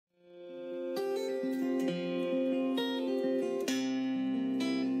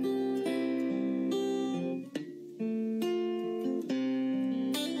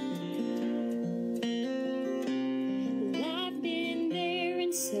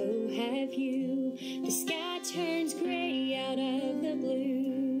have you. The sky turns gray out of the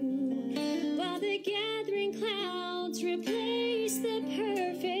blue, while the gathering clouds replace the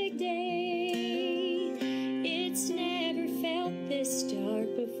perfect day. It's never felt this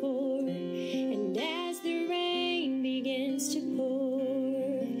dark before, and as the rain begins to pour,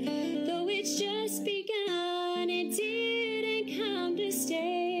 though it's just begun, it didn't come to stay.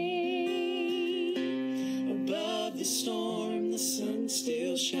 Above the storm, the sun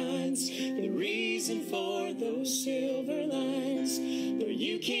still shines, the reason for those silver lines. Though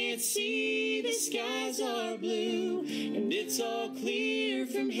you can't see, the skies are blue, and it's all clear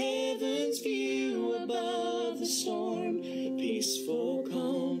from heaven's view. Above the storm, the peaceful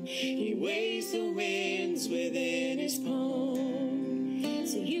calm, he weighs the winds within his palm.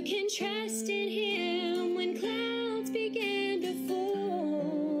 So you can trust in him when clouds begin to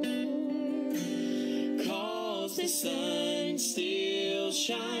form, 'cause the sun still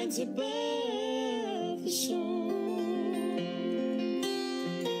shines above the storm.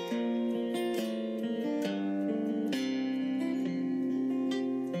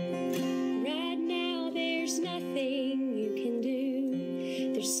 Right now there's nothing you can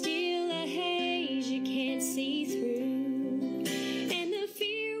do. There's still a haze you can't see through, and the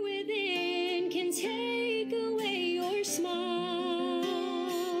fear within can take away your smile.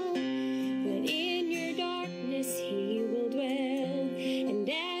 But in your darkness he will dwell, and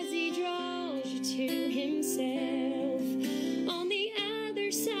as he draws you to himself, on the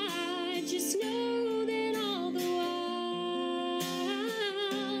other side, just know that all the while,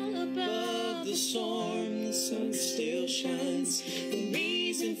 above the storm, the sun still shines, the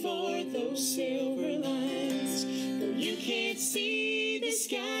reason for those silver lines. Though you can't see, the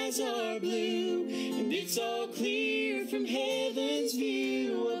skies are blue, and it's all clear from heaven's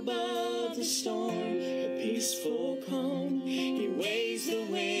view. Above the storm, a peaceful calm, he weighs the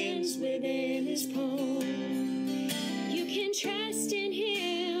winds within his palm. You can trust in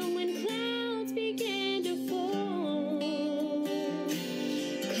him when clouds begin to form,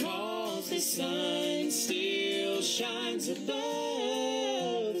 'cause the sun still shines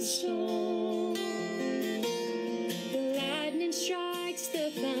above the storm. The lightning strikes,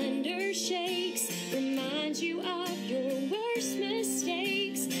 the thunder shakes, reminds you of your worst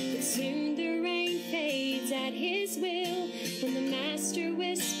mistakes. But soon the rain fades at his will, when the master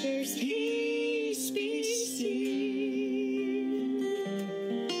whispers, "Peace, be still."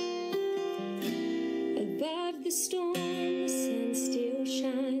 Above the storm, the sun still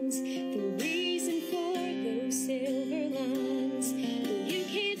shines, the reason for those silver lines. Though you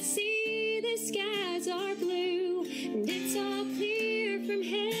can't see, the skies are blue, and it's all clear from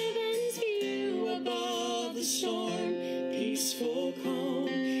heaven's view. Above the storm, peaceful calm,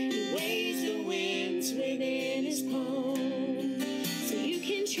 he weighs the winds within his palm. So you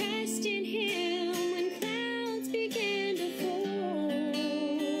can trust in him when clouds begin to form,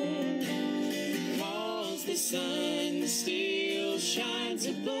 'cause the sun still shines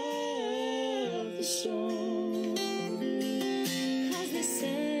above the storm.